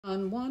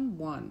John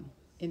 1:1.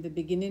 In the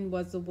beginning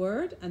was the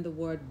Word, and the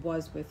Word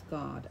was with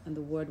God, and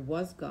the Word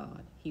was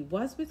God. He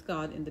was with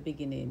God in the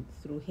beginning.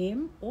 Through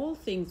him all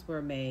things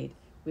were made.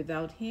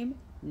 Without him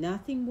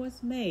nothing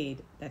was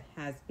made that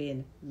has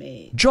been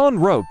made. John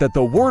wrote that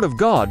the Word of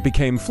God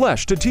became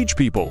flesh to teach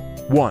people.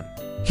 1.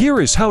 Here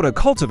is how to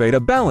cultivate a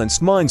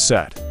balanced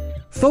mindset.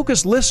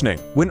 Focused listening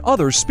when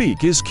others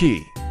speak is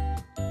key.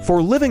 For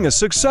living a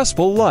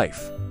successful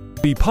life,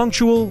 be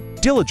punctual,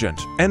 diligent,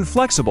 and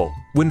flexible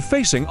when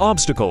facing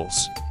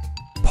obstacles.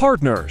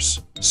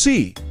 Partners.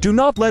 C. Do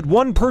not let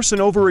one person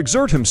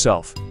overexert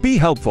himself. Be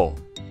helpful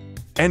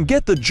and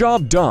get the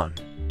job done.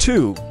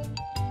 2.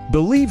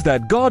 Believe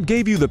that God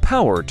gave you the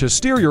power to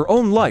steer your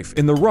own life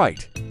in the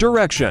right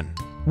direction.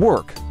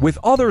 Work with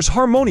others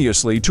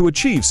harmoniously to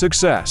achieve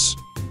success.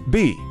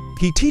 B.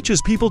 He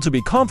teaches people to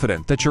be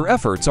confident that your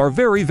efforts are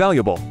very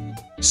valuable.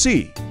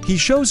 C. He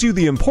shows you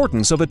the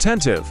importance of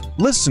attentive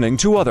listening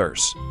to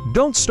others.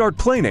 Don't start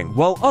planning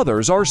while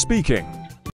others are speaking.